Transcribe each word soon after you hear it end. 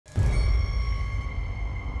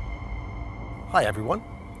Hi everyone,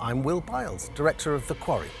 I'm Will Byles, Director of The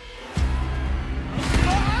Quarry.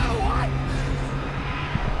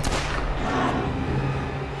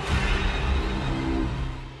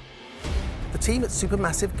 The team at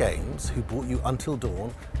Supermassive Games, who brought you Until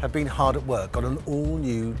Dawn, have been hard at work on an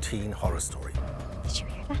all-new teen horror story. Did you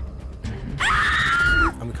hear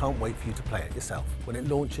that? And we can't wait for you to play it yourself when it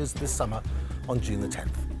launches this summer on June the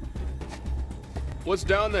 10th. What's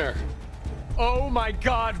down there? Oh my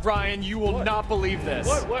God, Ryan, you will not believe this.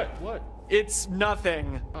 What? It's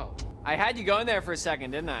nothing. Oh. I had you going there for a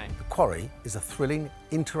second, didn't I? The Quarry is a thrilling,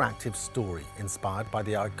 interactive story inspired by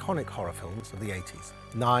the iconic horror films of the 80s.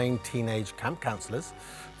 9 teenage camp counselors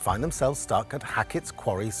find themselves stuck at Hackett's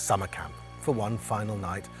Quarry summer camp for one final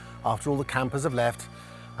night after all the campers have left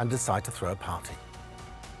and decide to throw a party.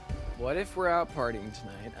 What if we're out partying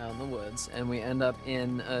tonight out in the woods and we end up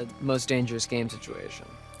in a most dangerous game situation?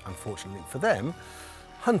 Unfortunately for them,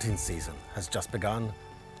 hunting season has just begun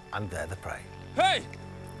and they're the prey. Hey!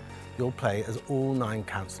 You'll play as all 9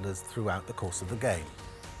 counselors throughout the course of the game.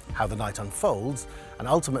 How the night unfolds and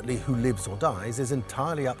ultimately who lives or dies is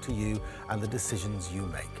entirely up to you and the decisions you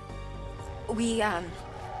make. We,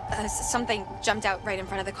 something jumped out right in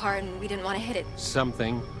front of the car and we didn't want to hit it.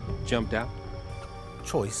 Something jumped out?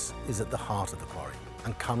 Choice is at the heart of the Quarry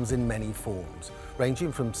and comes in many forms,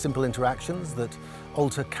 ranging from simple interactions that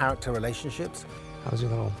alter character relationships. How's your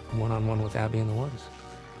little one-on-one with Abby in the woods?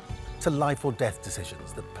 To life or death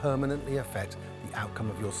decisions that permanently affect the outcome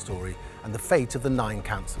of your story and the fate of the 9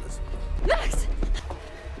 counselors. Max!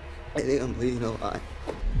 I think I'm bleeding a lot.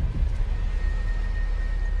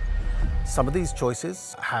 Some of these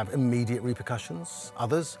choices have immediate repercussions.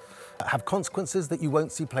 Others have consequences that you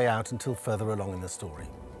won't see play out until further along in the story.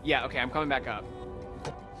 Yeah, okay, I'm coming back up.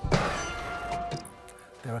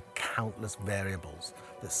 There are countless variables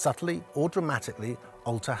that subtly or dramatically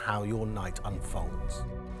alter how your night unfolds.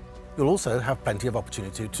 You'll also have plenty of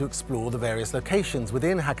opportunity to explore the various locations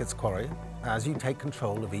within Hackett's Quarry as you take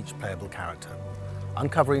control of each playable character,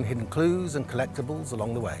 uncovering hidden clues and collectibles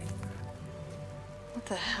along the way. What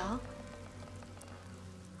the hell?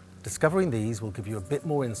 Discovering these will give you a bit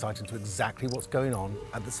more insight into exactly what's going on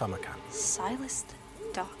at the summer camp. Silas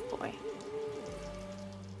the dog boy.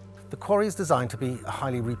 The Quarry is designed to be a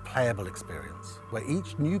highly replayable experience, where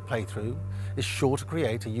each new playthrough is sure to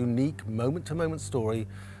create a unique moment-to-moment story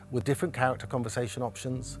with different character conversation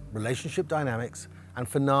options, relationship dynamics, and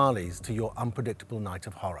finales to your unpredictable night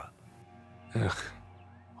of horror. Ugh,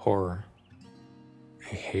 horror.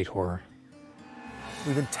 I hate horror.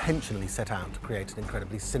 We've intentionally set out to create an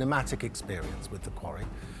incredibly cinematic experience with The Quarry,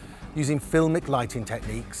 using filmic lighting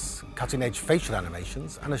techniques, cutting-edge facial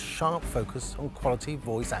animations, and a sharp focus on quality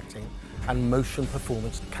voice acting and motion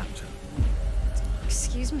performance capture.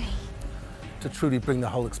 Excuse me. To truly bring the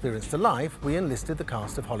whole experience to life, we enlisted the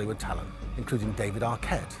cast of Hollywood talent, including David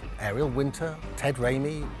Arquette, Ariel Winter, Ted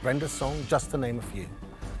Raimi, Brenda Song, just to name a few.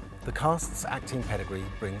 The cast's acting pedigree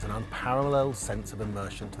brings an unparalleled sense of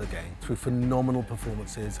immersion to the game through phenomenal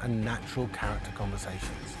performances and natural character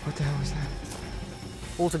conversations. What the hell was that?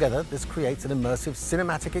 Altogether, this creates an immersive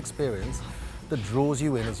cinematic experience that draws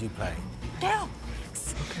you in as you play. No!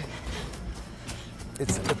 Okay.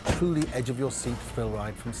 It's a truly edge-of-your-seat thrill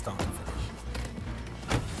ride from start to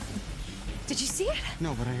finish. Did you see it?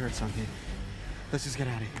 No, but I heard something. Let's just get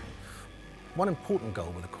out of here. One important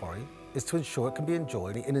goal with The Quarry is to ensure it can be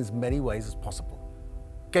enjoyed in as many ways as possible.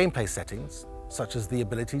 Gameplay settings, such as the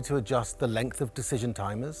ability to adjust the length of decision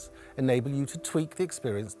timers, enable you to tweak the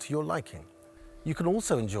experience to your liking. You can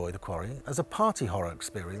also enjoy The Quarry as a party horror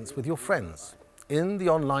experience with your friends. In the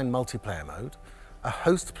online multiplayer mode, a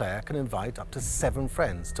host player can invite up to 7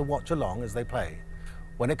 friends to watch along as they play.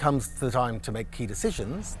 When it comes to the time to make key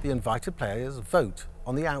decisions, the invited players vote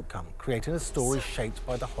on the outcome, creating a story shaped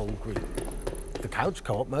by the whole group. The couch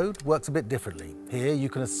co-op mode works a bit differently. Here you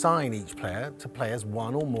can assign each player to play as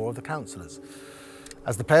one or more of the counselors.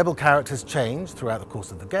 As the playable characters change throughout the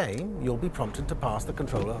course of the game, you'll be prompted to pass the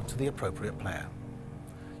controller to the appropriate player.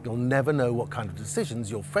 You'll never know what kind of decisions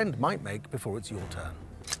your friend might make before it's your turn.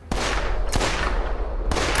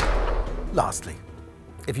 Lastly,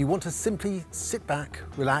 if you want to simply sit back,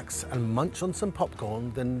 relax, and munch on some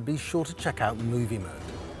popcorn, then be sure to check out Movie Mode.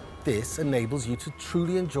 This enables you to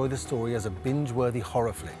truly enjoy the story as a binge-worthy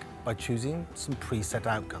horror flick by choosing some preset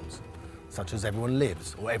outcomes, such as everyone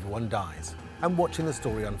lives or everyone dies, and watching the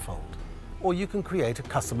story unfold. Or you can create a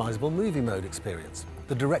customizable movie mode experience.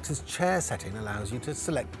 The director's chair setting allows you to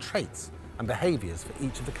select traits and behaviors for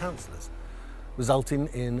each of the counselors, resulting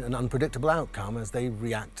in an unpredictable outcome as they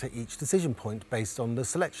react to each decision point based on the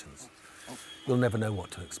selections. You'll never know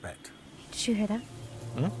what to expect. Did you hear that?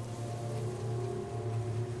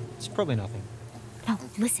 It's probably nothing. No,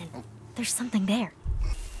 listen. There's something there.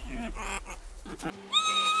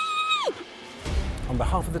 On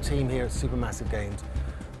behalf of the team here at Supermassive Games,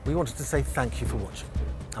 we wanted to say thank you for watching,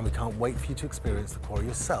 and we can't wait for you to experience the Quarry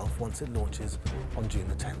yourself once it launches on June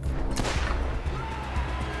the 10th.